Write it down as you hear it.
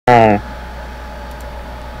Are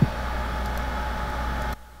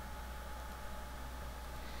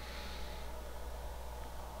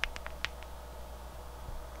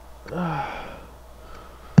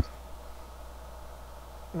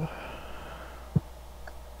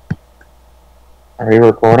you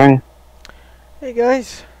recording? Hey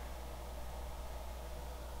guys.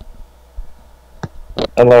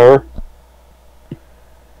 Hello.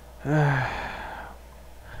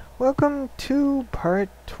 Welcome to part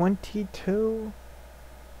 22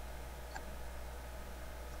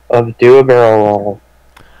 Of Do a Barrel Roll.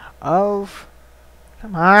 of,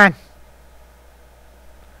 come on,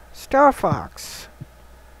 StarFox.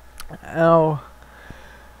 Oh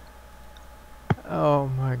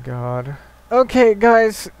my god. Okay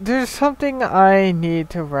guys, there's something I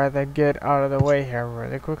need to rather get out of the way here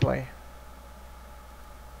really quickly.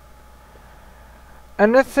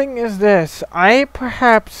 And the thing is this, I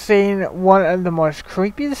perhaps seen one of the most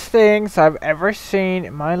creepiest things I've ever seen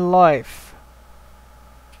in my life.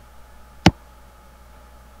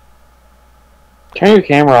 Turn your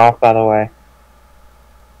camera off, by the way.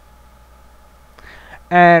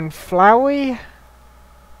 And Flowey,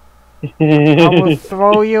 I will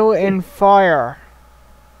throw you in fire.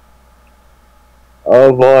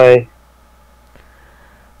 Oh boy.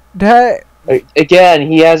 That...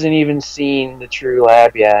 Again, he hasn't even seen the true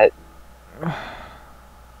lab yet.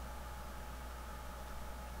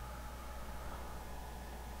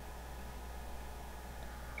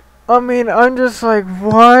 I mean, I'm just like,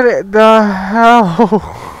 what the hell?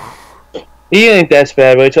 You think that's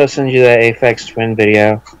bad? Wait till I send you that Aphex Twin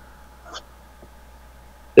video.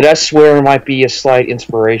 That I swear might be a slight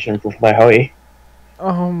inspiration for Flowey.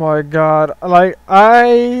 Oh my god. Like,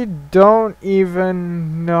 I don't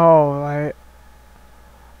even know. Like,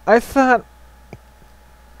 I thought...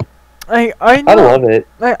 I know, I love it.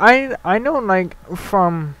 like, I know, like,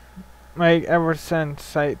 from, like, ever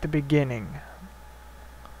since, like, the beginning.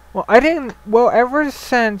 Well, I didn't... Well, ever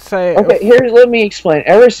since I... Okay, here, let me explain.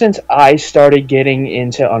 Ever since I started getting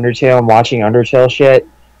into Undertale and watching Undertale shit,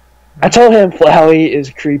 I told him Flowey is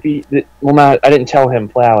creepy. Well, not, I didn't tell him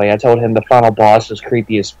Flowey. I told him the final boss is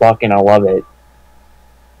creepy as fuck, and I love it.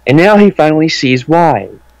 And now he finally sees why.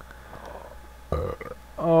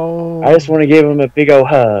 Oh... I just want to give him a big ol'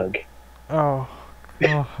 hug. Oh,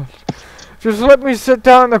 God. Just let me sit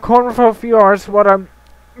down in the corner for a few hours when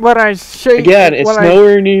I shake. Again, it's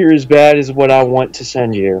nowhere near as bad as what I want to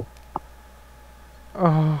send you.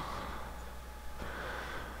 Oh.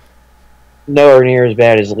 Nowhere near as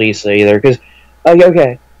bad as Lisa either, because, like,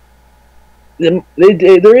 okay. There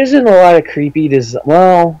isn't a lot of creepy,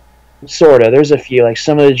 well, sorta. There's a few, like,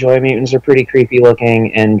 some of the Joy Mutants are pretty creepy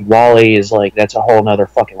looking, and Wally is, like, that's a whole nother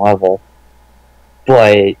fucking level.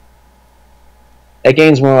 But that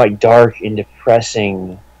game's more, like, dark and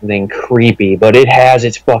depressing than creepy, but it has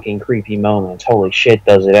its fucking creepy moments. Holy shit,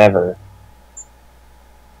 does it ever.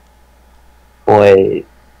 But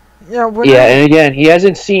Yeah, and again, he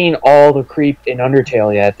hasn't seen all the creep in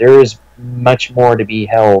Undertale yet. There is much more to be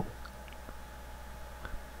held.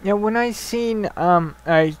 Yeah, when I seen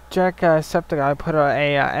Jacksepticeye put a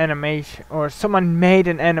animation, or someone made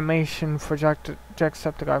an animation for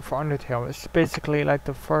Jacksepticeye for Undertale. It's basically like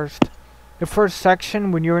the first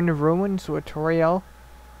section when you're in the ruins with Toriel.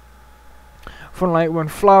 From like when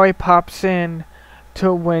Flowey pops in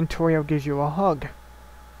to when Toriel gives you a hug.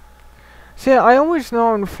 See, I always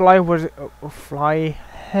known Flowey was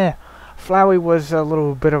a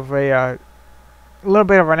little bit of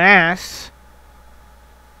an ass.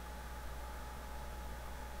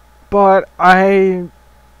 But I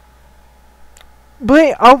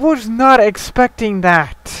was not expecting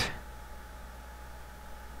that.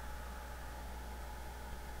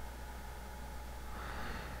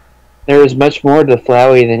 There is much more to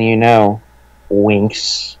Flowey than you know.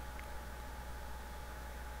 Winks.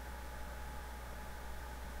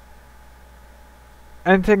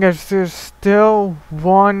 And thing is, there's still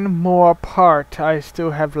one more part I still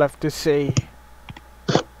have left to see.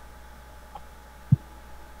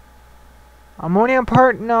 I'm only on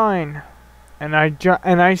part 9, and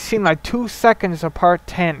I seen like 2 seconds of part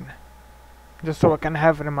 10, just so I can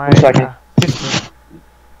have it in my history.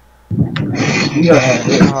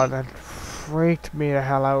 Oh, that freaked me the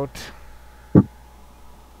hell out.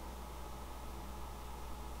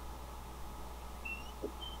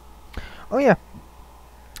 Oh yeah.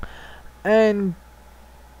 And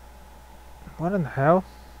what in the hell?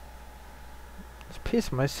 This piece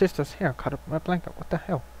of my sister's hair caught up my blanket. What the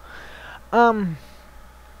hell?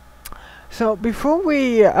 So before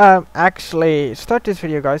we actually start this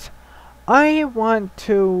video, guys, I want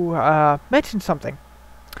to mention something.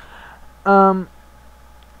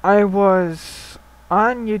 I was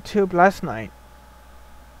on YouTube last night,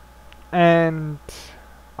 and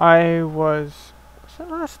was it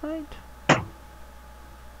last night?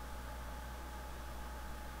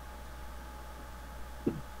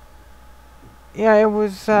 Yeah, it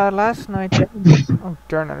was last night. Oh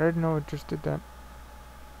darn it! I didn't know it just did that.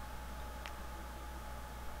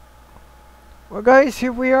 Well, guys,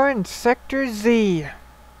 here we are in Sector Z.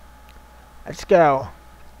 Let's go.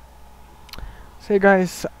 So,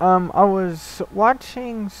 guys, I was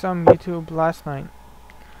watching some YouTube last night,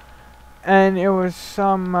 and it was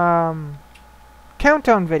some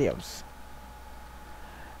countdown videos.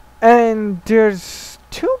 And there's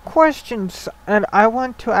two questions, and I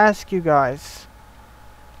want to ask you guys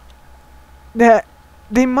that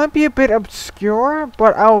they might be a bit obscure,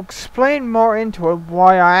 but I'll explain more into it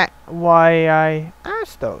why I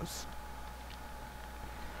asked those.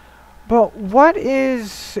 But what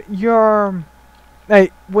is your,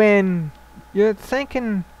 like, when you're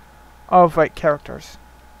thinking of like characters,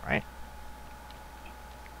 right?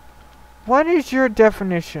 What is your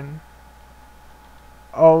definition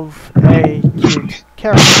of a cute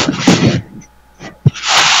character?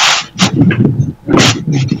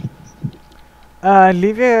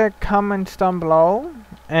 Leave your comments down below,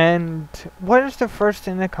 and what is the first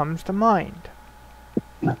thing that comes to mind?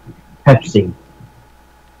 Pepsi.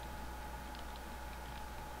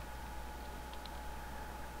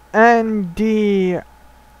 And the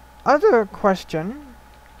other question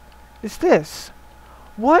is this.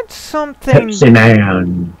 What's something... Pepsi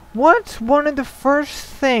Man. What's one of the first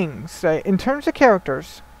things, in terms of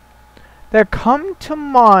characters, that come to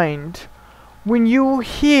mind when you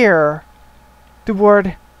hear the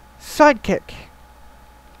word sidekick?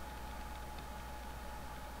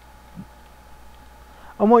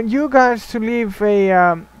 I want you guys to leave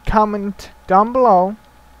a comment down below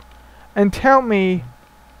and tell me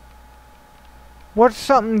what's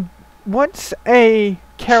a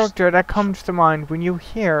character that comes to mind when you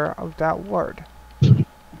hear of that word.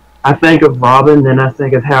 I think of Robin, then I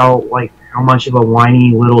think of how much of a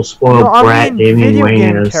whiny little spoiled brat Damian video Wayne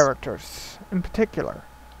game is. Characters in particular.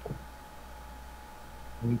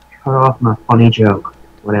 You cut off my funny joke.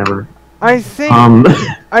 Whatever. I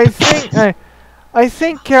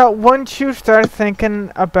think once you start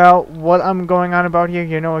thinking about what I'm going on about here,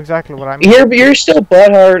 you know exactly what I mean. You're still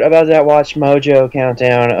butthurt about that Watch Mojo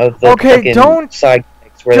countdown of the okay,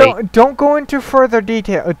 don't go into further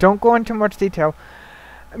detail. Don't go into much detail,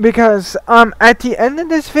 because at the end of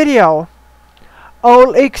this video,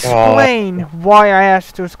 I'll explain why I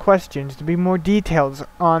asked those questions. To be more details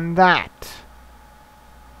on that.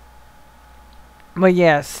 But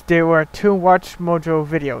yes, there were 2 Watch Mojo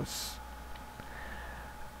videos.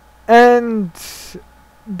 And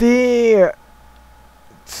the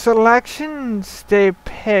selections they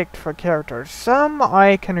picked for characters, some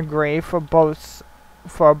I can agree for both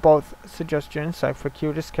suggestions, like for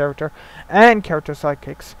cutest character and character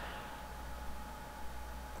sidekicks.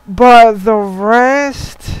 But the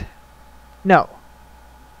rest, no.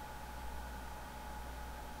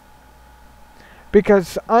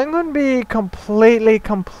 Because I'm going to be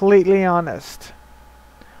completely honest.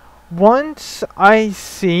 Once I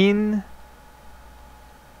seen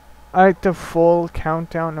the full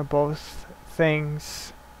countdown of both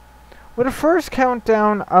things, with the first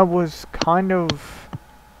countdown I was kind of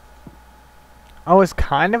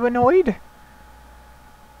annoyed.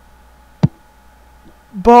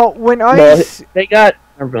 But when they got...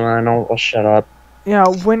 Never mind, I'll shut up. Yeah,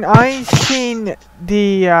 when I seen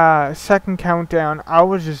the second countdown, I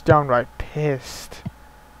was just downright pissed.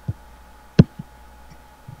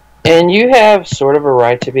 And you have sort of a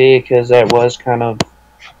right to be, because that was kind of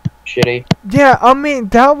shitty. Yeah, I mean,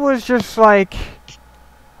 that was just like...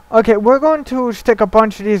 Okay, we're going to stick a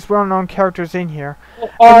bunch of these well-known characters in here.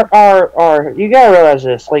 You gotta realize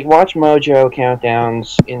this, like, Watch Mojo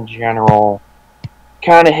countdowns in general,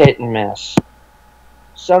 kind of hit and miss.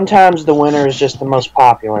 Sometimes the winner is just the most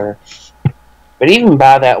popular. But even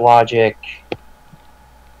by that logic,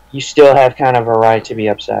 you still have kind of a right to be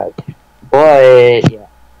upset. But, yeah.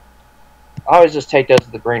 I always just take those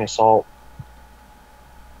with a grain of salt.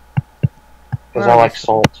 Because I like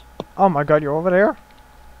salt. Oh my god, you're over there?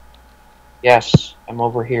 Yes, I'm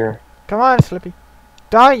over here. Come on, Slippy.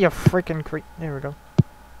 Die, you freaking creep. There we go.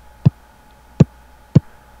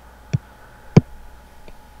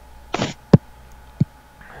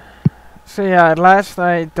 So yeah, last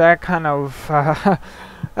night that kind of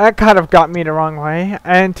got me the wrong way,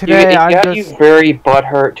 and today it got you very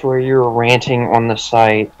butthurt to where you were ranting on the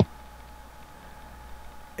site.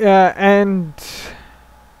 Yeah, and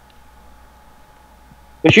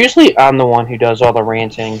But usually I'm the one who does all the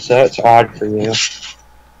ranting, so that's odd for you.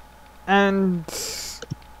 And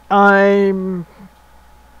I'm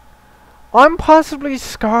possibly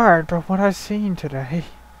scarred by what I've seen today.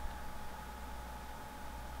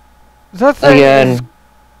 That thing is, Again,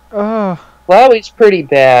 ugh. Flowey's pretty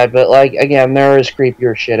bad, but like again, there is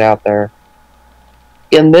creepier shit out there.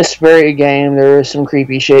 In this very game, there is some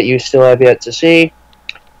creepy shit you still have yet to see.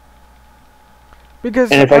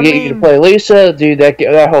 Because, And if I get you to play Lisa, dude,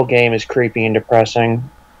 that whole game is creepy and depressing.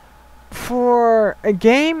 for a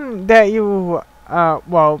game that you,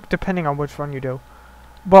 well, depending on which one you do,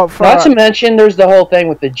 but for Not to mention, there's the whole thing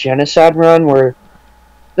with the genocide run, where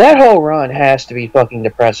that whole run has to be fucking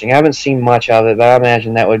depressing. I haven't seen much of it, but I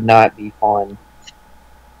imagine that would not be fun.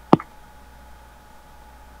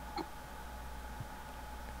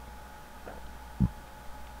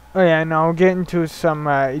 oh yeah, and I'll get into some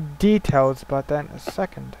details about that in a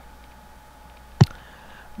second.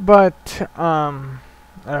 But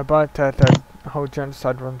about the whole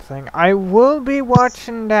genocide run thing, I will be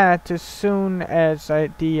watching that as soon as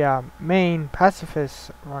the main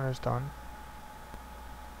pacifist run is done.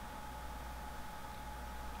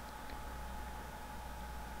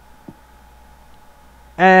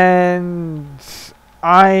 And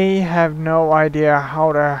I have no idea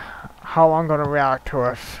how I'm gonna react to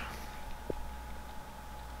it,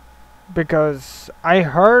 because I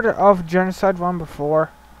heard of genocide run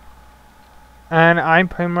before, and I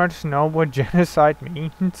pretty much know what genocide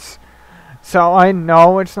means, so I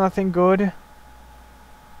know it's nothing good.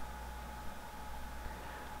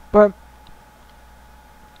 But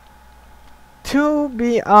to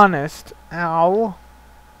be honest, ow,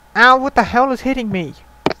 what the hell is hitting me?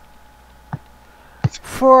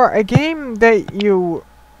 For a game that you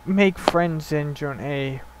make friends in during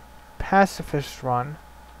a pacifist run,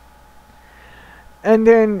 and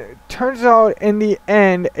then turns out in the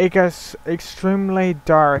end it gets extremely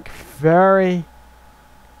dark very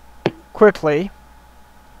quickly.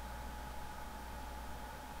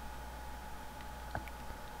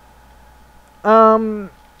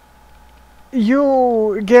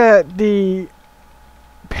 You get you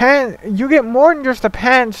get more than just the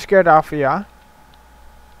pan scared off of ya.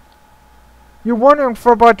 You're wondering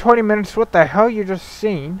for about 20 minutes what the hell you just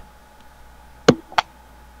seen.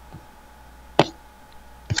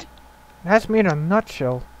 That's me in a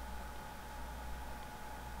nutshell.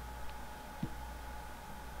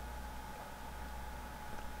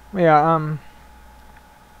 Yeah,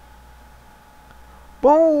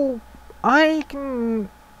 well, I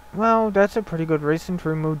can... Well, that's a pretty good reason to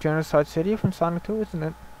remove Genocide City from Sonic 2, isn't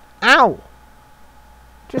it? Ow!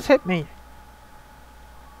 Just hit me.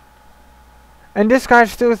 And this guy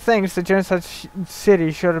still thinks that Genocide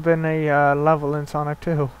City should have been a level in Sonic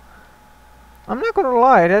 2. I'm not gonna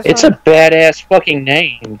lie, It's a badass fucking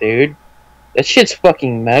name, dude. That shit's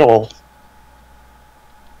fucking metal.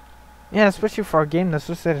 Yeah, especially for a game that's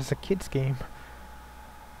listed as a kid's game.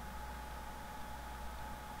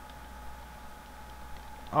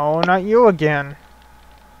 Oh, not you again.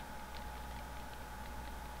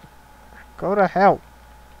 Go to hell.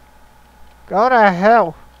 Go to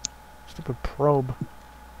hell. Stupid probe.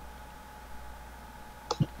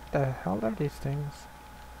 What the hell are these things?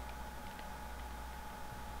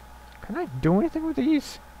 Can I do anything with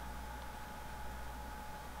these?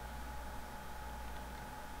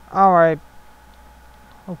 Alright.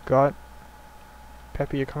 Oh god.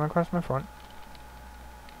 Peppy, you're coming across my front.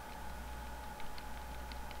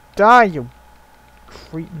 Die, you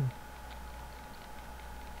cretin.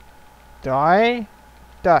 Die.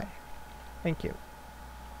 Die. Thank you.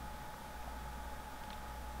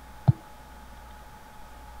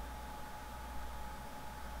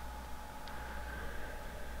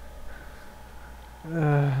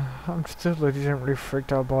 I'm still legitimately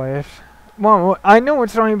freaked out by it. Well, I know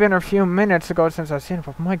it's only been a few minutes ago since I've seen it,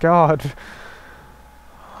 but my god.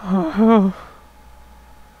 Oh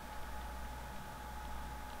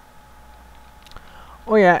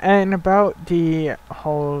yeah, and about the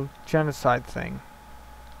whole genocide thing.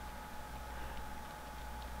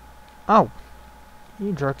 Oh.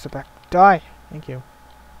 You jerks are back. Die. Thank you.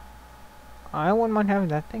 I wouldn't mind having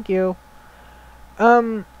that. Thank you.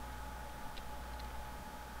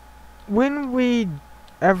 When we...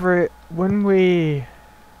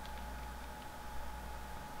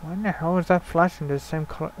 Why in the hell is that flashing to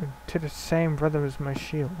the same rhythm as my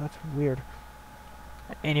shield? That's weird.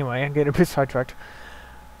 Anyway, I'm getting a bit sidetracked.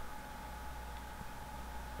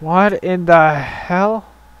 What in the hell?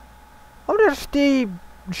 Oh, that's the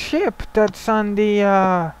ship that's on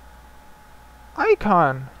the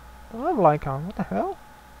icon. The level icon. What the hell?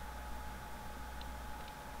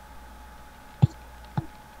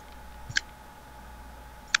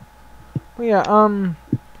 Oh yeah,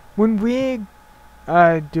 when we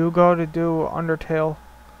do go to do Undertale,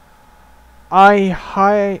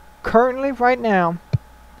 currently right now,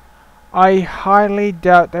 I highly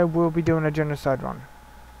doubt that we'll be doing a genocide run.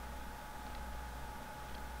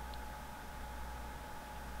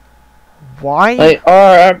 Why? Like,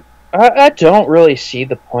 I don't really see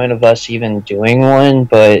the point of us even doing one,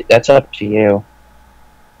 but that's up to you.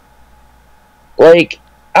 Like,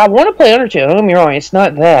 I want to play Undertale. Don't get me wrong. It's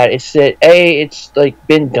not that. It's that it's like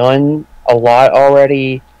been done a lot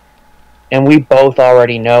already, and we both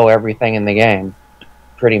already know everything in the game,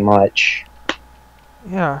 pretty much.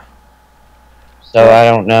 Yeah. So I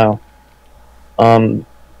don't know. But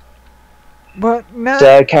not. So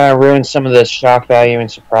that kind of ruins some of the shock value and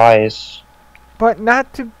surprise. But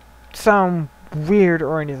not to sound weird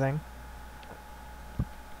or anything.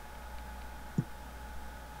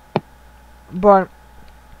 But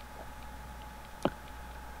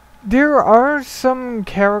there are some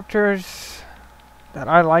characters that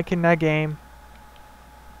I like in that game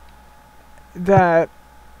that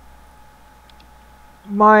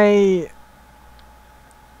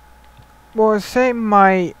say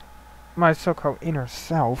my so-called inner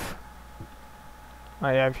self.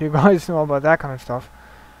 Yeah, if you guys know about that kind of stuff,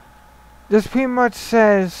 this pretty much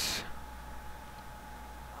says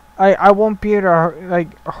I won't be able to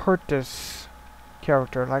like hurt this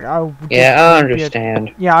character. Like I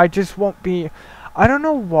understand. Yeah, I just won't be. I don't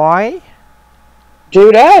know why.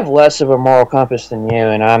 Dude, I have less of a moral compass than you,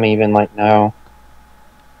 and I'm even like, no.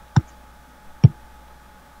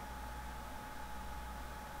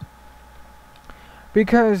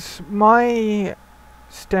 Because my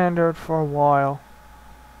standard for a while,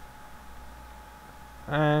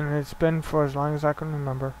 and it's been for as long as I can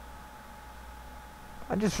remember.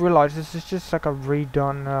 I just realized this is just like a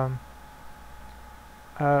redone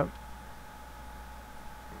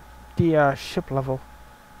the ship level.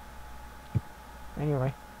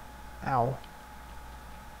 Anyway, ow.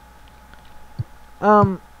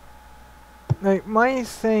 Like my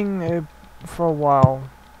thing for a while,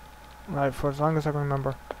 like for as long as I can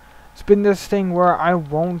remember, it's been this thing where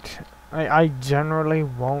I generally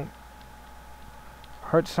won't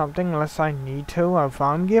hurt something unless I need to. If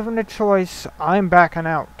I'm given a choice, I'm backing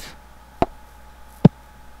out.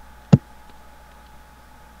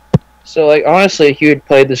 So, like, honestly, if you had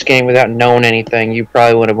played this game without knowing anything, you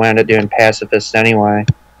probably would have wound up doing pacifist anyway.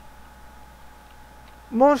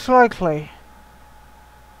 Most likely.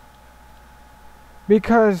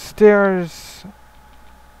 Because there's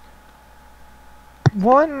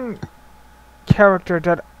one character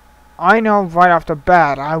that I know right off the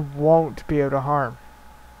bat I won't be able to harm.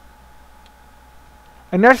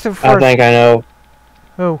 And that's the first... I think I know.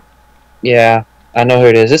 Who? Yeah, I know who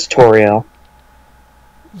it is. It's Toriel.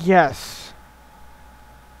 Yes.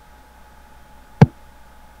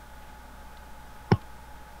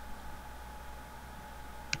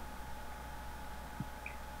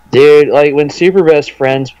 Dude, like, when Super Best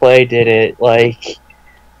Friends Play did it, like...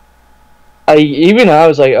 I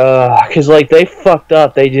was like, because, like, they fucked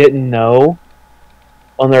up. They didn't know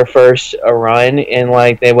on their first run, and,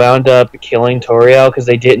 like, they wound up killing Toriel because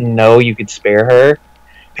they didn't know you could spare her.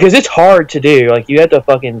 Because it's hard to do. Like, you have to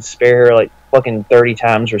fucking spare her, like, fucking 30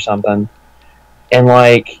 times or something. And,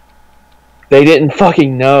 like, they didn't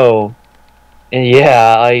fucking know. And,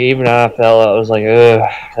 yeah, even I felt, I was like, ugh,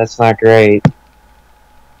 that's not great.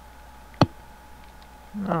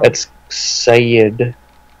 Oh. That's sad.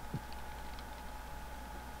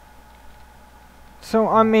 So,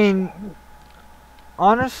 I mean,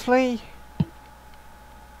 honestly,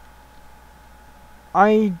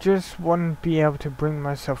 I just wouldn't be able to bring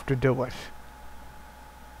myself to do it.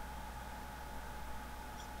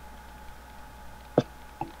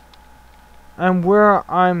 And where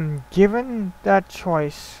I'm given that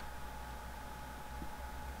choice,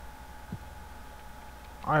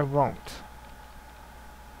 I won't.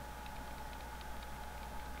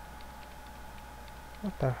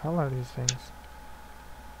 What the hell are these things?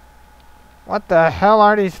 What the hell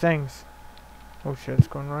are these things? Oh shit, it's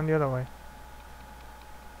going around the other way.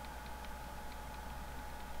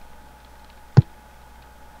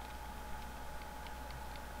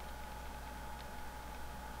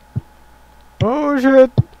 Oh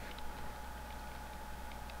shit!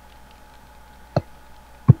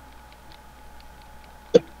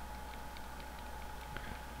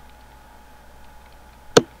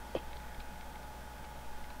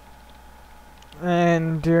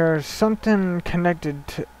 And there's something connected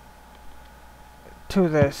to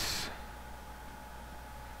this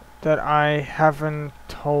that I haven't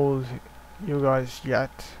told you guys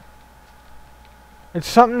yet. It's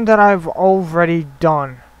something that I've already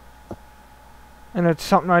done. And it's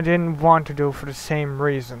something I didn't want to do for the same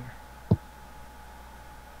reason.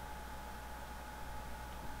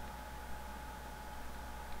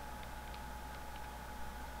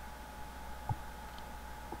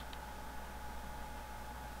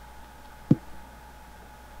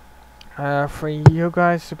 For you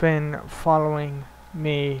guys who've been following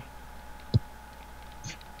me,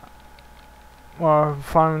 well,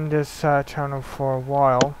 following this channel for a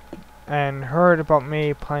while, and heard about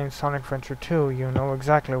me playing Sonic Adventure 2, you know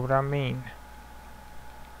exactly what I mean.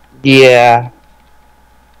 Yeah.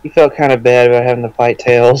 You felt kind of bad about having to fight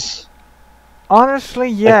Tails. Honestly,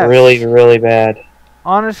 Like, yes. really, really bad.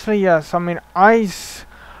 Honestly, yes. I mean, I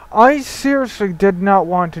seriously did not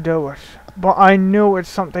want to do it, but I knew it's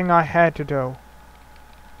something I had to do.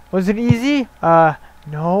 Was it easy?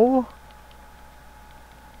 No.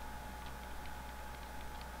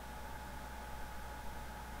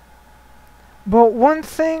 But one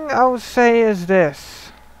thing I would say is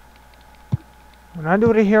this. When I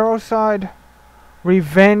do the hero side,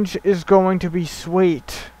 revenge is going to be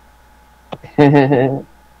sweet. I'm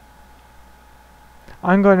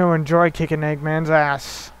going to enjoy kicking Eggman's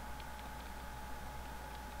ass.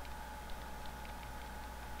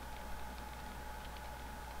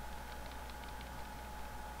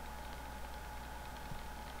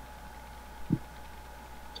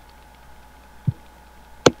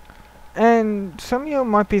 And some of you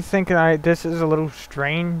might be thinking this is a little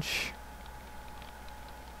strange.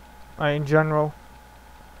 In general.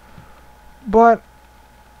 But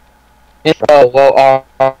Oh,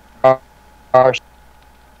 well,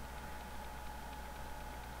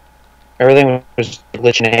 everything was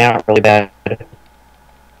glitching out really bad.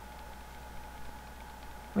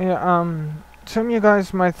 yeah, some of you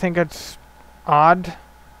guys might think it's odd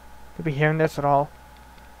to be hearing this at all.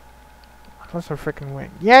 What's a freaking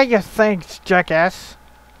wing? Yeah, you thanks, jackass.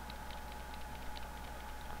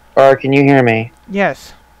 Or can you hear me?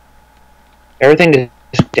 Yes. Everything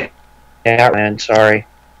is out, man. Sorry.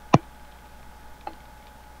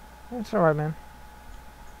 It's alright, man.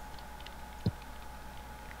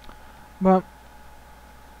 But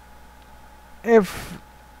if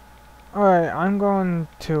alright, I'm going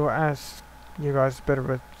to ask you guys a bit of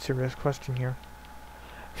a serious question here.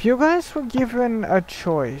 If you guys were given a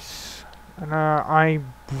choice, and I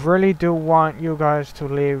really do want you guys to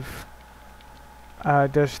leave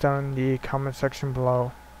this down in the comment section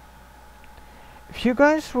below. If you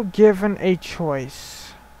guys were given a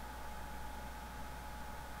choice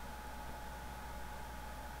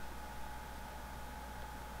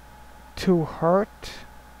to hurt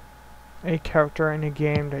a character in a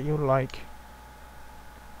game that you like,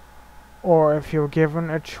 or if you were given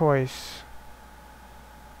a choice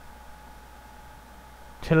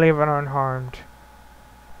to leave it unharmed,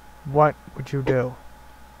 what would you do?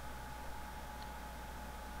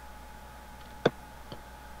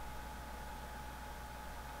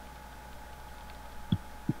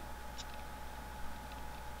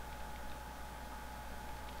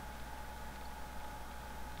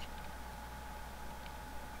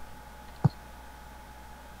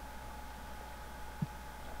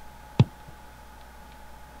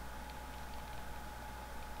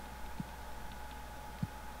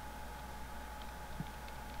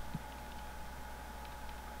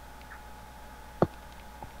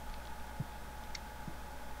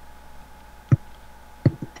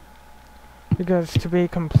 Because to be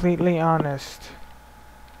completely honest,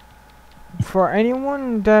 for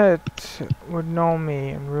anyone that would know me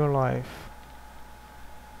in real life,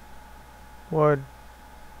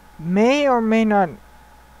 may or may not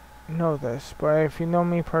know this, but if you know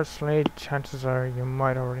me personally, chances are you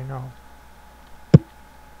might already know.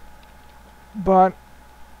 But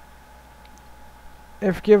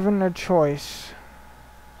if given a choice,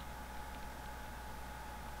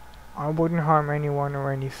 I wouldn't harm anyone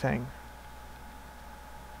or anything.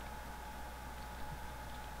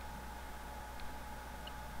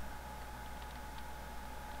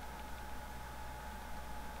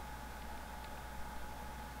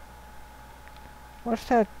 What's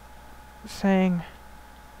that saying?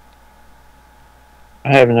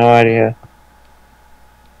 I have no idea.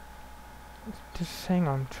 This saying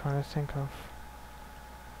I'm trying to think of.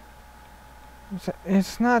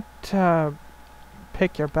 It's not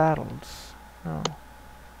pick your battles, no.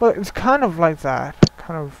 But it's kind of like that.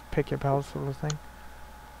 Kind of pick your battles sort of thing.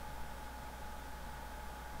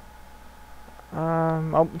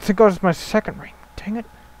 I think it was my second ring. Dang it.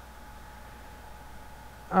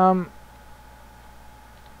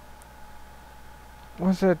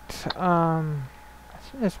 Was it, I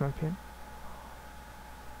think this might be it.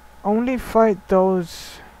 Only fight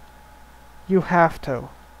those you have to.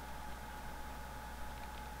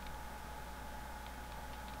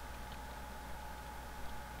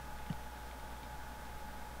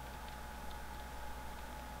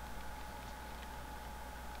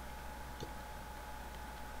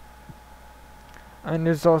 And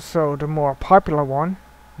there's also the more popular one,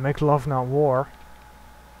 Make Love Not War.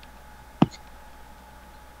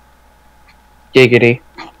 Giggity.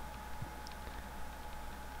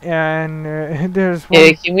 And there's one.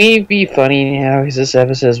 Yeah, can we be funny now? Because this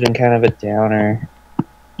episode's been kind of a downer.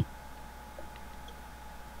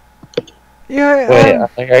 Yeah,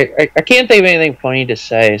 Wait, I can't think of anything funny to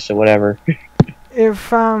say, so whatever.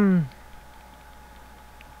 if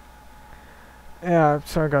yeah,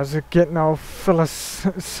 sorry guys, getting all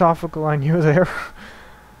philosophical on you there.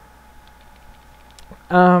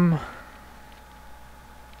 Well,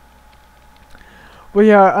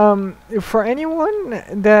 yeah, for anyone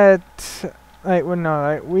that, like, well, no,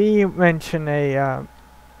 like, we mention a,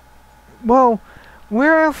 well,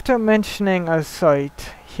 we're after mentioning a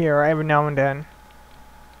site here every now and then.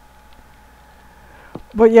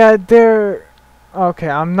 But yeah, okay,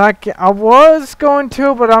 I was going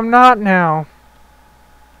to, but I'm not now.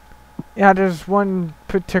 Yeah, there's one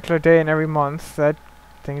particular day in every month that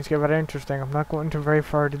things get very interesting. I'm not going into very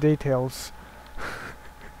far the details.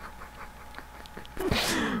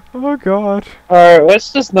 Oh god. Alright,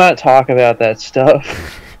 let's just not talk about that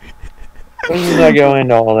stuff. Let's not go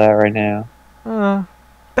into all that right now. I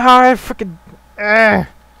freaking.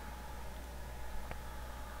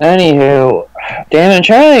 Anywho, damn, I'm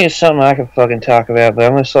trying to think of something I can fucking talk about,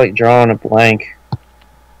 but I'm just like drawing a blank.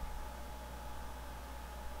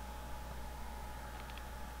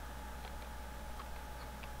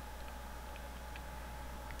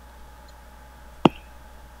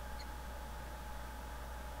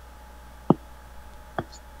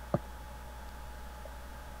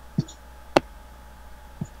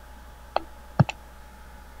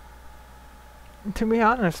 To be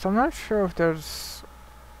honest, I'm not sure if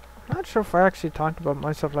I actually talked about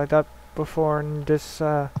myself like that before in this,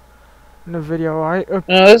 in the video.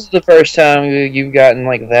 No, this is the first time you've gotten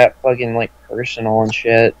like that fucking like personal and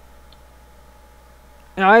shit.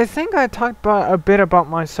 I think I talked a bit about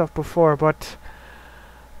myself before, but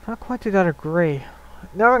not quite to that degree.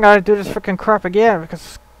 Now I gotta do this freaking crap again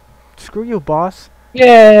because screw you, boss.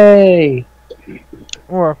 Yay!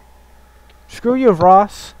 Or screw you,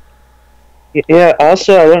 Ross. Yeah,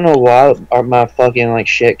 also, I don't know why my fucking like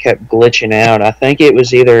shit kept glitching out. I think it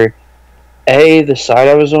was either A, the site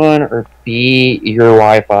I was on, or B, your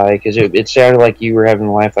Wi-Fi, because it sounded like you were having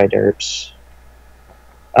Wi-Fi derps.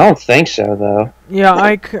 I don't think so, though. Yeah,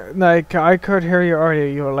 I could hear you earlier.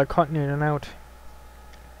 You were like cutting in and out.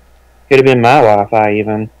 Could have been my Wi-Fi,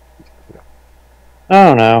 even. I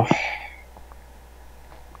don't know.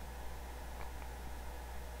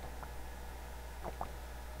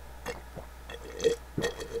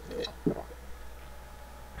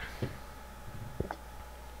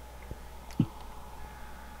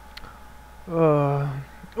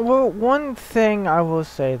 Well, one thing I will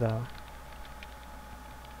say though.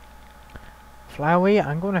 Flowey,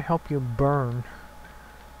 I'm gonna help you burn.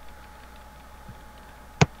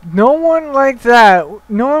 No one like that.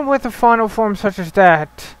 No one with a final form such as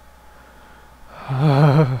that.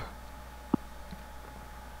 Man.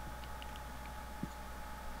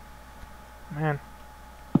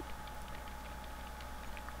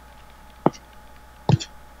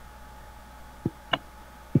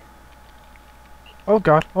 Oh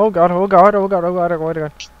god, oh god, oh god, oh god, oh god, oh god, oh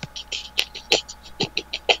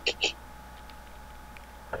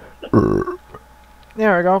god.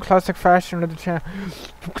 There we go, classic fashion of the channel.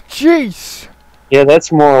 Jeez! Yeah,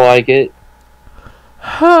 that's more like it.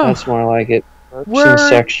 That's more like it. Some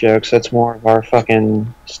sex jokes, that's more of our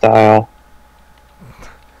fucking style.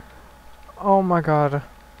 Oh my god.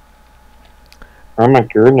 Oh my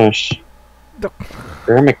goodness. Oh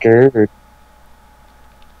my god.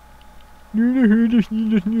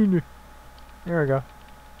 There we go.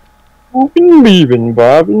 Moving, leaving,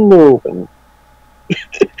 bobbing, moving.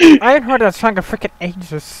 I ain't heard that song in freaking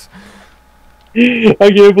ages. I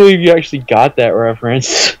can't believe you actually got that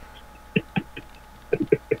reference.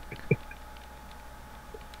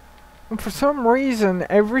 And for some reason,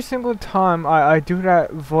 every single time I do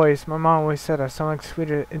that voice, my mom always said I sound like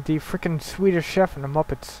the freaking Swedish Chef in the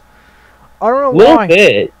Muppets. I don't know why. A little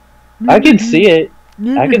bit. I can see it.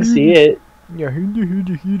 I can see it. Yeah,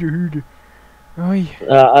 oh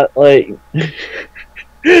yeah. Like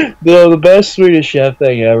the best Swedish Chef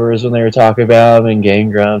thing ever is when they were talking about him in Game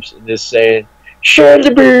Grumps and just saying Shia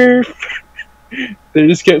LaBeouf. They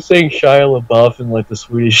just kept saying Shia LaBeouf in like the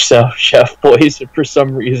Swedish Chef voice, and for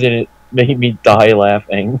some reason it made me die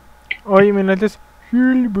laughing. Oh, you mean like this?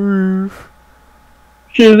 Shia LaBeouf.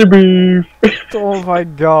 Shia LaBeouf. Oh my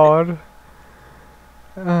god.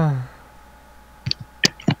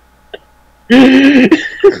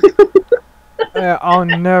 I'll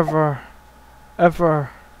never, ever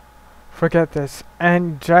forget this.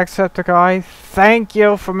 And Jacksepticeye, thank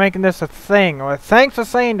you for making this a thing, or thanks for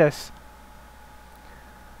saying this.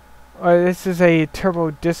 This is a turbo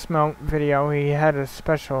dismount video. He had a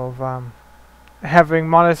special of having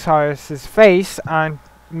Monosaurus's face on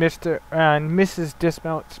Mr. and Mrs.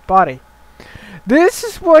 Dismount's body. This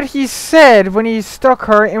is what he said when he stuck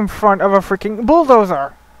her in front of a freaking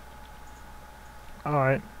bulldozer.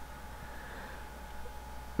 Alright.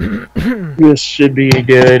 This should be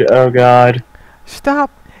good. Oh god. Stop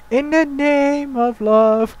in the name of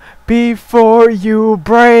love before you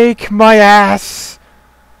break my ass.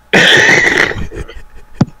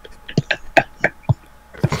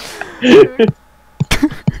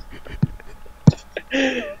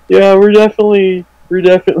 Yeah, we're definitely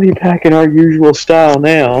packing our usual style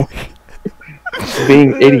now.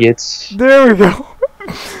 Being idiots. There we go.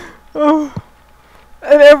 Oh.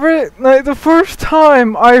 And the first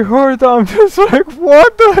time I heard that, I'm just like,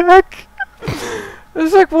 what the heck?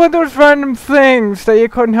 It's like one of those random things that you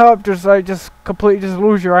couldn't help just completely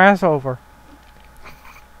lose your ass over.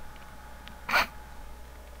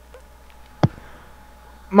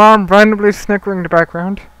 Mom randomly snickering in the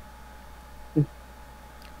background.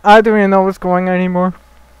 I don't even know what's going on anymore.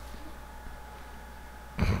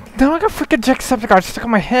 Now I got freaking Jacksepticeye stuck in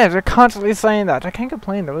my head. They're constantly saying that. I can't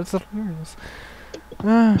complain though. It's hilarious.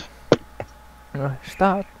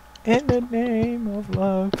 Stop in the name of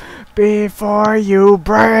love before you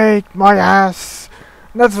break my ass.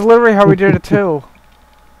 And that's literally how we did it too.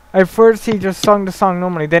 At first he just sung the song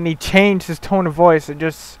normally, then he changed his tone of voice and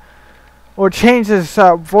or changed his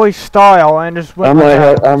voice style and just went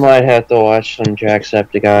I might have to watch some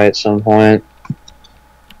Jacksepticeye at some point.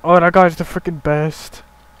 Oh, that guy's the freaking best.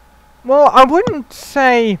 Well, I wouldn't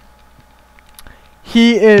say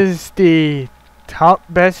he is the top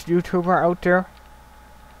best YouTuber out there.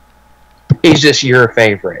 He's just your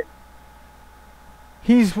favorite.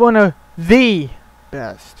 He's one of the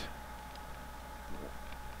best.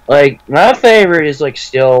 Like, my favorite is like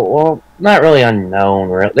still, well, not really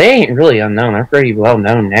unknown. They ain't really unknown. They're pretty well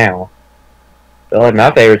known now. But like,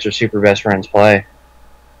 my favorites are Super Best Friends Play.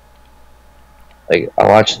 Like, I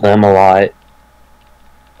watch them a lot.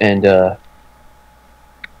 And,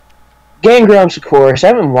 Game Grumps, of course. I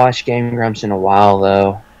haven't watched Game Grumps in a while,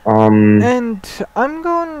 though. And I'm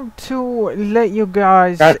going to let you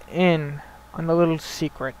guys in on a little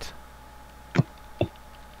secret.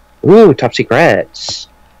 Ooh, top secrets.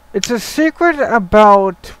 It's a secret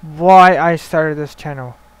about why I started this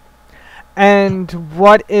channel. And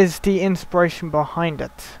what is the inspiration behind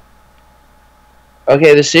it.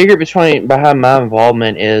 Okay, the secret behind my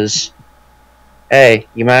involvement is, hey,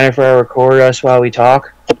 you mind if I record us while we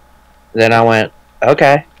talk? Then I went,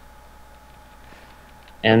 okay.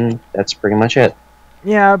 And that's pretty much it.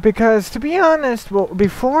 Yeah, because to be honest, well,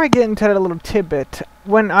 before I get into that little tidbit,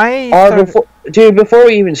 when I started... before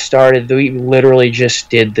we even started, we literally just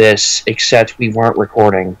did this, except we weren't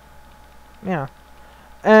recording. Yeah.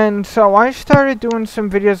 And so I started doing some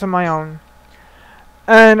videos of my own.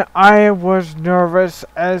 And I was nervous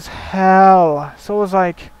as hell. So I was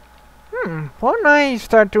like, why don't I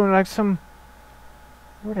start doing like some...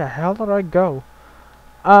 Where the hell did I go?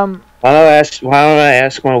 Why don't I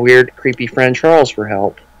ask my weird, creepy friend Charles for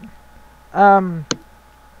help? So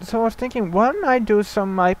I was thinking, why don't I do some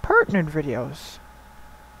of my partnered videos?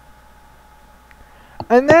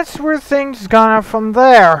 And that's where things gone up from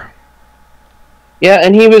there. Yeah,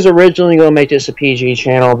 and he was originally going to make this a PG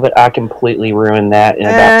channel, but I completely ruined that in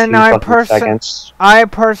about 2 fucking seconds. I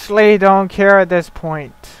personally don't care at this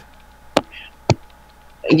point.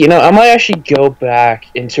 You know, I might actually go back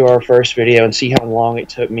into our first video and see how long it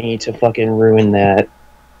took me to fucking ruin that.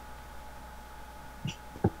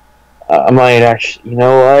 I might actually, you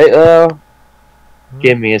know what,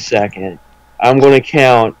 give me a second. I'm going to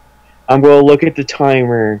count. I'm going to look at the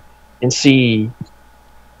timer and see.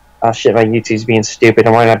 Oh shit, my YouTube's being stupid.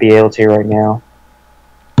 I might not be able to right now.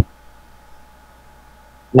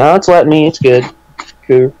 No, it's letting me. It's good.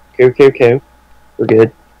 Cool. We're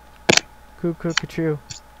good. Coo.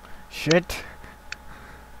 Shit.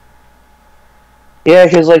 Yeah,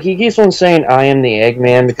 because like he keeps on saying I am the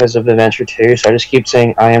Eggman because of Adventure 2, so I just keep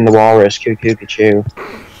saying I am the Walrus, Coo.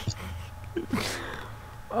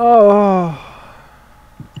 Oh.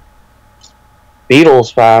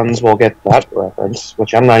 Beatles fans will get that reference,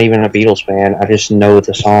 which I'm not even a Beatles fan. I just know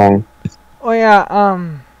the song. Oh yeah,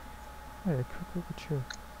 hey, Coo.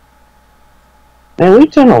 Man,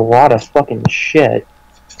 we've done a lot of fucking shit.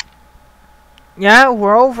 Yeah,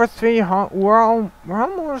 we're over 300. We're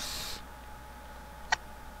almost.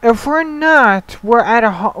 If we're not, we're at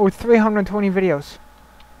 320 videos.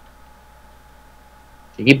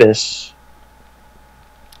 Phoebus.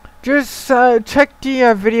 Just check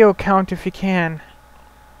the video count if you can.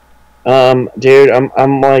 Dude,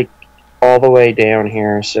 I'm like all the way down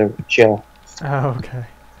here, so chill. Oh, okay.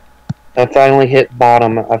 I finally hit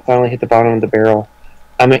bottom. I finally hit the bottom of the barrel.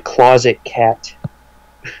 I'm at Closet Cat.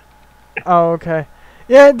 Oh, okay.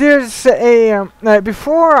 Yeah, there's a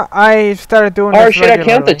before I started doing Or this should I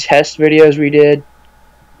count the regularly. test videos we did?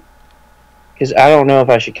 Because I don't know if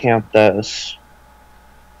I should count those.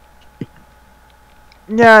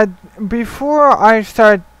 Yeah, before I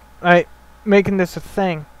started like making this a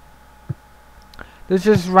thing, there's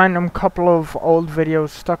just random couple of old videos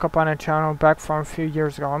stuck up on a channel back from a few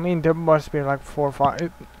years ago. I mean, there must be like 4 or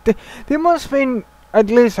 5. There must have been at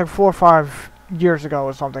least like 4 or 5 years ago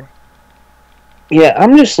or something. Yeah,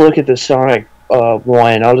 I'm just looking at the Sonic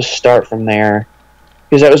one. I'll just start from there.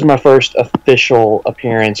 Because that was my first official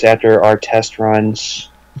appearance after our test runs.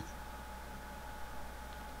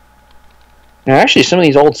 Now, actually, some of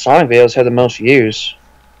these old Sonic videos have the most views.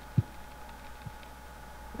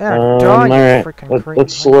 Yeah, duh, you Alright, freaking creep.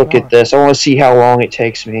 let's My look God. at this. I want to see how long it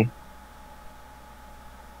takes me.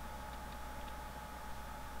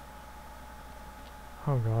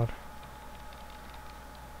 Oh God.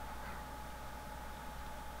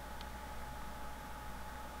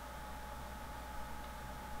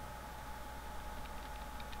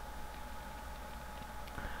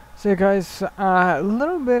 So guys, a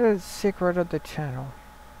little bit of secret of the channel.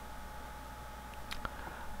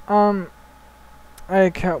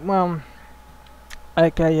 Like,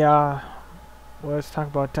 like I was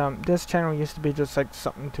talking about, this channel used to be just like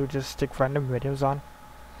something to just stick random videos on.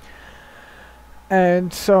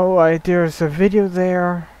 And so there's a video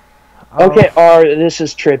there. Okay, R, this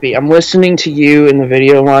is trippy. I'm listening to you in the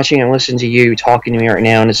video I'm watching. I'm listening to you talking to me right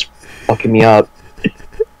now, and it's fucking me up.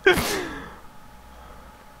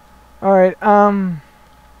 Alright,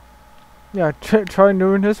 yeah, try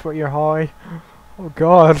doing this with your high. Oh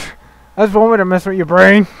God, that's one way to mess with your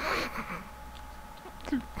brain.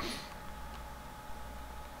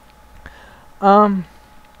 Yeah,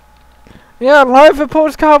 live and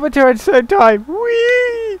post commentary at the same time.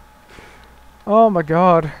 Whee! Oh my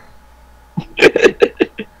God.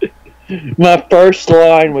 My first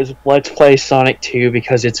line was, "Let's play Sonic 2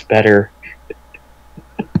 because it's better."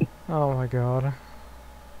 Oh my God.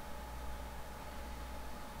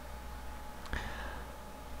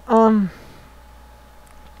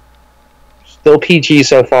 Still PG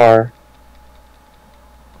so far.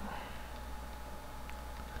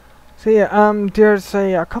 So yeah, there's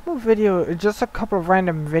a couple of just a couple of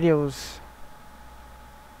random videos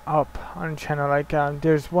up on the channel. Like,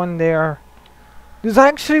 there's one there. There's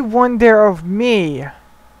actually one there of me,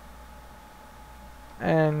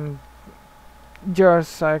 and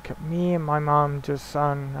just like me and my mom just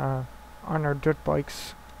on our dirt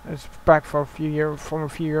bikes. It's back for from a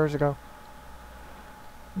few years ago.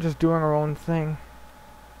 Just doing our own thing.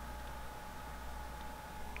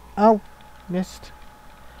 Oh, missed.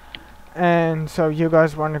 And so you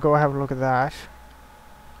guys want to go have a look at that.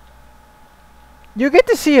 You get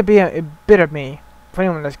to see a bit of me, for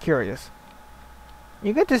anyone that's curious.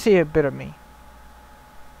 You get to see a bit of me.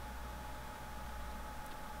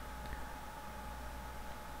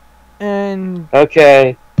 And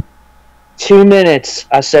Okay. 2 minutes.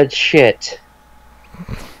 I said shit.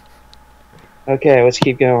 Okay, let's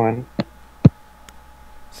keep going.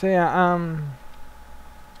 so yeah,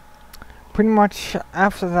 pretty much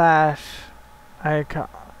after that, I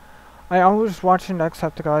was watching the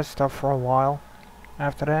Decepticons stuff for a while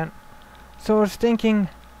after that. So I was thinking,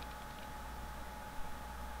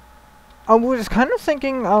 I was kind of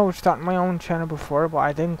thinking I would start my own channel before, but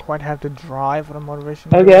I didn't quite have the drive or the motivation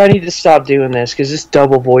to do Okay, I it. need to stop doing this because this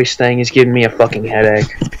double voice thing is giving me a fucking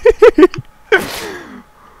headache.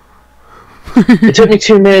 It took me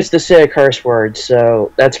 2 minutes to say a curse word,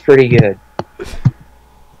 so that's pretty good.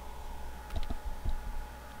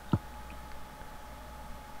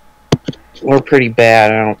 Or pretty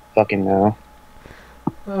bad, I don't fucking know.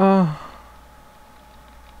 Well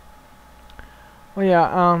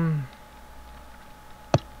yeah,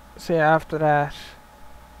 so yeah, after that,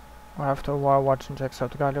 or after a while watching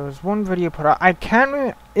Jacksepticeye, there was one video put out. I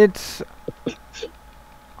can't it's...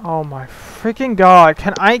 Oh my freaking God,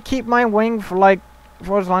 can I keep my wing for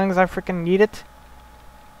as long as I freaking need it?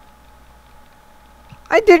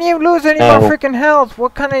 I didn't even lose any more freaking health.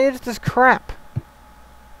 What kind of is this crap?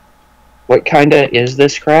 What kinda is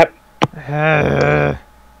this crap? Yeah.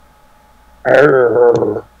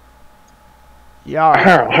 Well,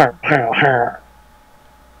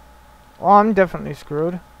 I'm definitely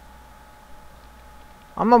screwed.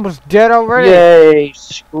 I'm almost dead already. Yay,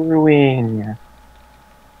 screwing.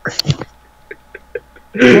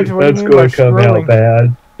 Depends what you That's mean by going to come out screwing.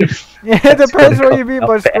 bad. Yeah, it That's depends gonna what you come mean out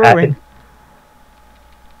by bad.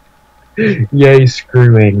 screwing. Yay,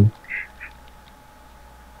 screwing.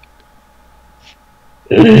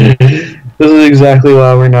 This is exactly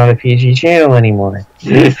why we're not a PG channel anymore.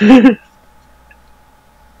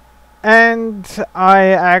 And I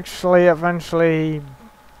actually eventually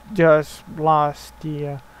just lost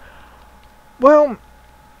the. Well,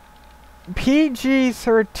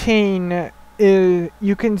 PG-13 is.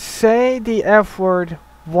 You can say the F word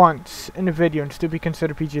once in a video and still be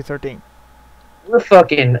considered PG-13. We're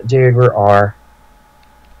fucking, dude, we're R.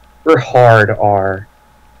 We're hard R.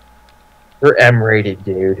 We're M-rated,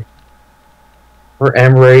 dude. We're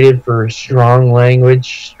M-rated for strong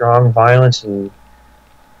language, strong violence, and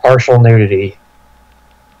partial nudity.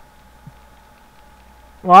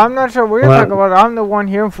 Well, I'm not sure what you're talking about. I'm the one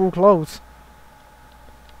here in full clothes.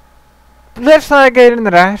 Let's not get into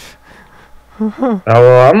that. Oh,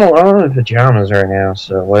 well, I'm in pajamas right now,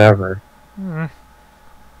 so whatever.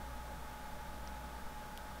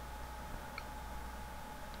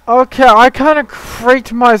 Okay, I kind of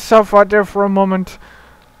freaked myself out there for a moment.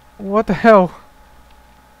 What the hell?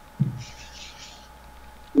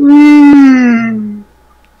 Come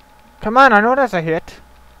on, I know that's a hit.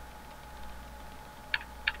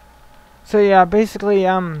 So yeah, basically,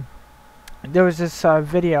 there was this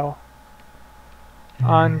video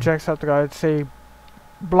on Jacksepticeye. It's a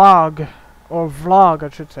blog, or vlog, I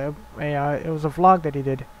should say. It was a vlog that he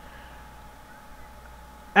did.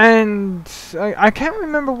 And I can't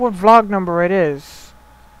remember what vlog number it is.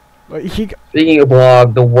 But Speaking of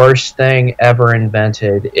blog, the worst thing ever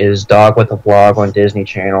invented is Dog with a Blog on Disney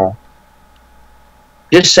Channel.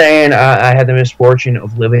 Just saying, I had the misfortune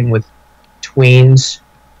of living with tweens,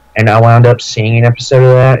 and I wound up seeing an episode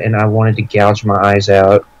of that, and I wanted to gouge my eyes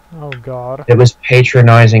out. Oh god. It was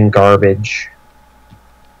patronizing garbage.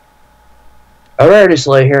 I'd rather just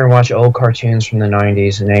lay here and watch old cartoons from the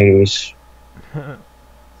 90s and 80s.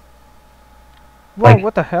 Whoa, Like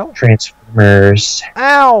what the hell? Transformers.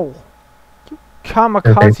 Ow! You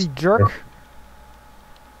kamikaze jerk!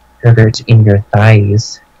 Hurts in your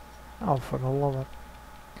thighs. Oh, for the love of it.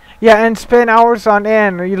 Yeah, and spend hours on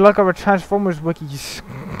end. You look over Transformers wikis.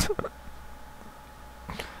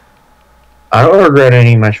 I don't regret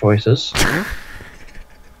any of my choices.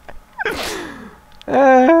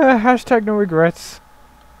 Hashtag no regrets.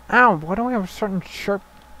 Ow, why do I have a certain sharp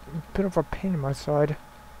bit of a pain in my side?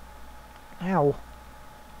 Ow.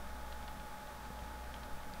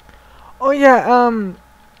 Oh yeah,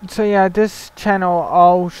 so yeah, this channel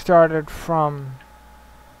all started from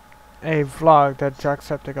a vlog that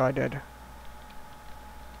Jacksepticeye did.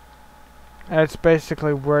 That's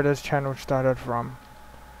basically where this channel started from.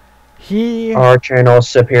 Our channel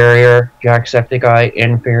superior, Jacksepticeye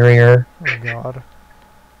inferior. Oh god.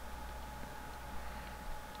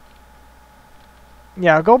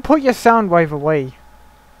 Yeah, go put your sound wave away.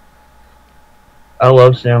 I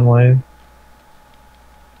love Soundwave.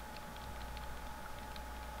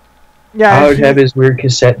 Yeah, I would have his weird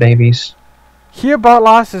cassette babies. He about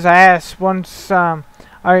lost his ass once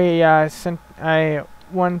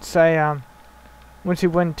once he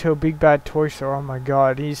went to a big bad toy store. Oh my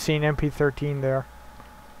god, he's seen MP13 there.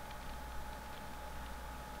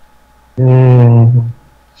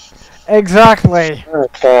 Exactly. Matter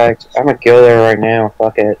of fact, I'm gonna go there right now.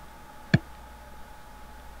 Fuck it.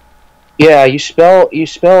 Yeah, you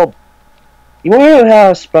wanna know how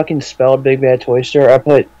I fucking spelled Big Bad Toy Store? I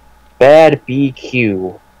put bad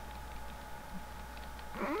BQ.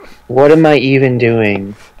 What am I even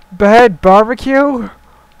doing? Bad barbecue?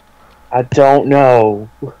 I don't know.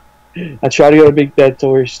 I tried to go to Big Bad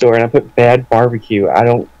Toy Store and I put bad barbecue.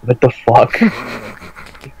 What the fuck?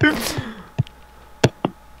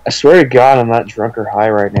 I swear to God, I'm not drunk or high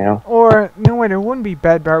right now. Or, no wait, it wouldn't be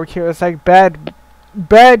bad barbecue. It's like bad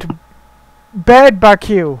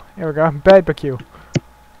barbecue. There we go, bad barbecue.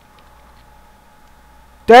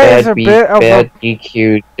 That is a bit of bad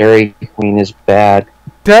BQ. Dairy Queen is bad.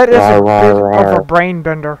 That is a bit of a brain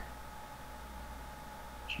bender.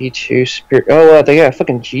 G2 Superior. Oh, they got a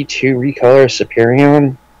fucking G2 recolor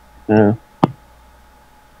Superion.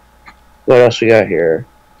 What else we got here?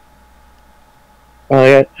 Oh,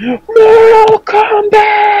 they got Mortal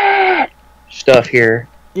Kombat stuff here.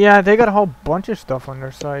 Yeah, they got a whole bunch of stuff on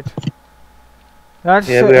their site.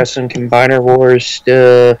 Yeah, we got some Combiner Wars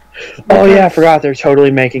stuff. Oh yeah, I forgot they're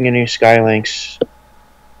totally making a new Skylinks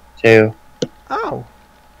too. Oh.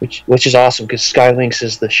 Which is awesome because Skylinks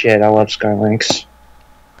is the shit. I love Skylinks.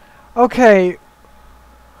 Okay.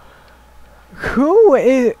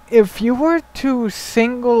 If you were to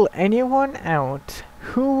single anyone out,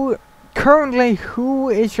 Who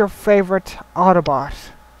is your favorite Autobot?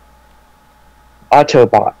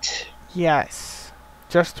 Autobot. Yes,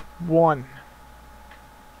 just one.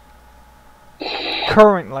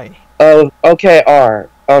 Currently. Oh, okay, R.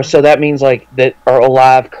 Oh, so that means like that are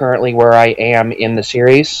alive currently where I am in the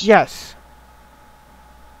series? Yes.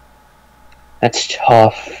 That's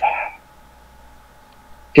tough.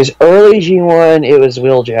 Because early G1, it was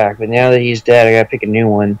Wheeljack, but now that he's dead, I gotta pick a new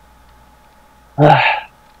one.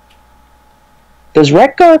 Does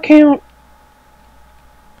Wreck-Gar count?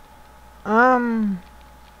 I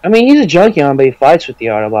mean, he's a Junkion, but he fights with the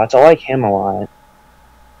Autobots. I like him a lot.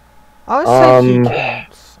 I would say he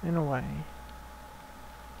counts, in a way.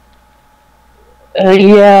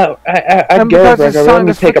 Yeah, I'd go with Wreck-Gar. Let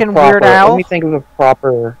me pick a proper... Let me think of a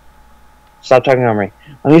proper... Stop talking on me.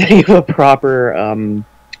 Let me think of a proper,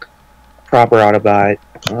 proper Autobot.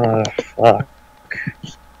 Fuck.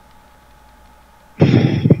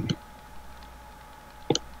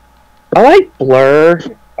 I like Blur.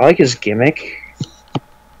 I like his gimmick.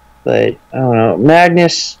 But, I don't know.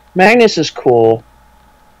 Magnus is cool.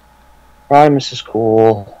 Primus is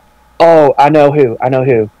cool. Oh, I know who.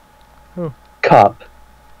 Who? Cup.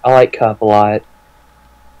 I like Cup a lot.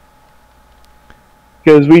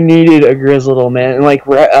 Because we needed a grizzled old man. And, like,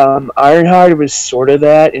 Ironhide was sort of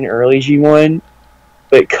that in early G1.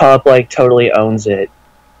 But Cup, like, totally owns it.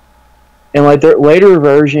 And, like, the later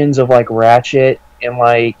versions of, like, Ratchet and,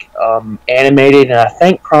 like, Animated and I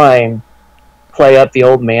think Prime play up the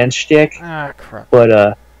old man shtick. Ah, crap.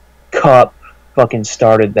 But, Cup fucking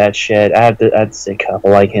started that shit. I'd say Cup. I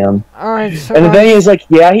like him. Alright, so and the thing is, like,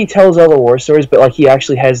 yeah, he tells all the war stories, but, like, he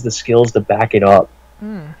actually has the skills to back it up.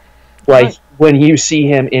 Like, when you see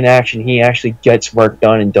him in action, he actually gets work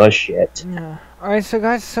done and does shit. Yeah. Alright, so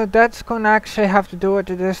guys, so that's gonna actually have to do it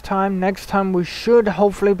to this time. Next time we should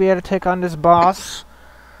hopefully be able to take on this boss.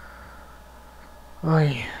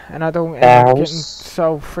 Oy, and I don't end up getting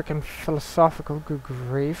so freaking philosophical, good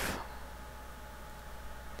grief.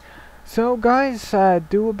 So guys,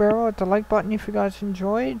 do a barrel at the like button if you guys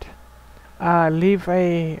enjoyed. Leave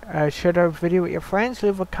a share the video with your friends.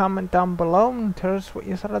 Leave a comment down below and tell us what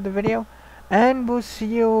you thought of the video. And we'll see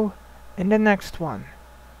you in the next one.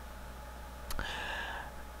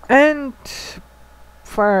 And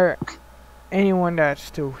for anyone that's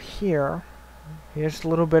still here, here's a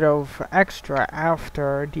little bit of extra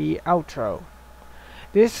after the outro.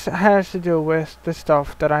 This has to do with the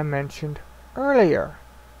stuff that I mentioned earlier.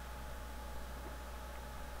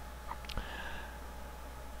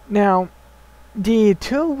 Now, the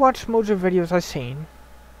two Watch Mojo videos I've seen,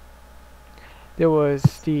 there was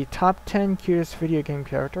the top 10 cutest video game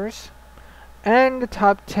characters and the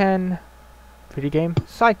top 10 video game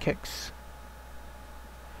sidekicks.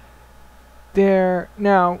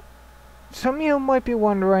 Now, some of you might be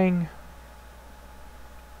wondering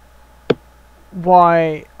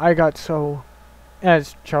why I got so,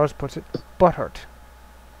 as Charles puts it, butthurt.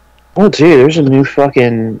 Oh, dude, there's a new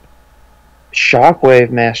fucking Shockwave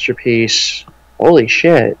masterpiece. Holy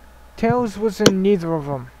shit. Tails was in neither of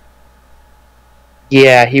them.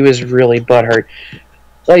 Yeah, he was really butthurt.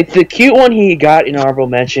 Like, the cute one he got in honorable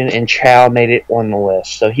mention, and Chow made it on the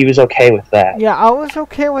list, so he was okay with that. Yeah, I was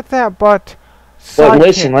okay with that, but... But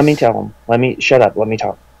listen, let me tell him. Shut up, let me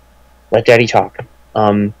talk. Let Daddy talk.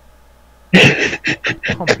 Oh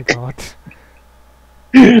my god.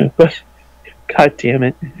 God damn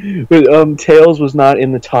it. But, Tails was not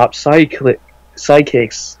in the top sidekicks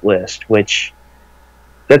list, which...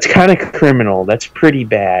 That's kind of criminal. That's pretty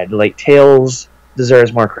bad. Like, Tails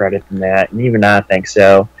deserves more credit than that, and even I think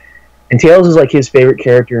so. And Tails is, like, his favorite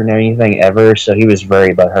character in anything ever, so he was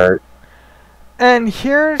very butthurt. And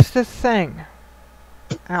here's the thing.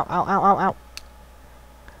 Ow, ow, ow, ow, ow.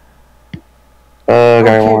 Ugh,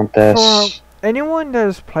 I want this. For anyone that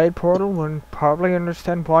has played Portal will probably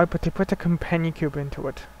understand why, but they put the companion cube into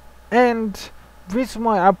it. And the reason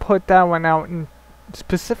why I put that one out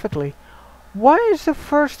specifically, what is the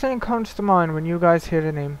first thing that comes to mind when you guys hear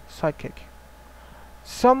the name Sidekick?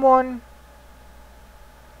 Someone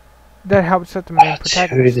that helps at the main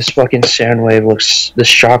protagonist. Dude, this fucking Soundwave looks... This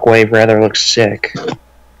Shockwave, rather, looks sick.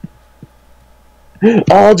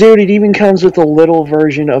 Oh, dude, it even comes with a little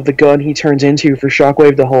version of the gun he turns into for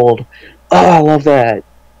Shockwave to hold. Oh, I love that.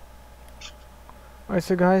 Alright,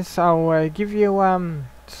 so guys, I'll give you,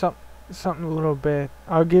 something a little bit.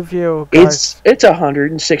 I'll give you, guys... It's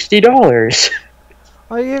 $160.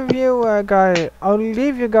 I'll give you, I'll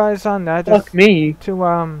leave you guys on that. Fuck me.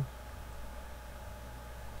 To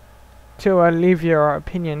leave your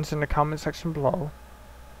opinions in the comment section below.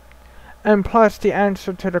 And plus the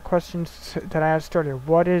answer to the questions that I asked earlier.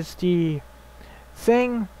 What is the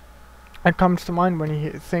thing that comes to mind when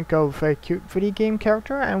you think of a cute video game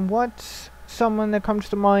character, and what's someone that comes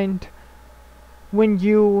to mind when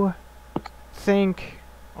you think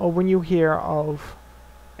or when you hear of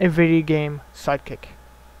a video game sidekick?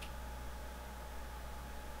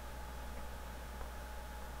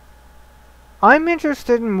 I'm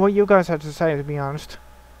interested in what you guys have to say, to be honest.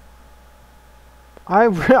 I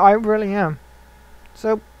really am.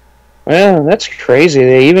 So, Yeah, that's crazy.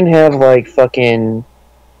 They even have like fucking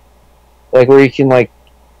like where you can like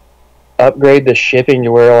upgrade the shipping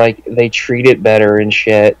to where like they treat it better and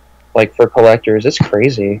shit. Like for collectors, it's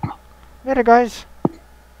crazy. later, guys.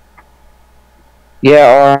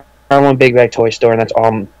 Yeah, I'm a big bag toy store, and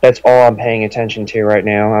that's all I'm paying attention to right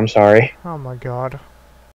now. I'm sorry. Oh my god.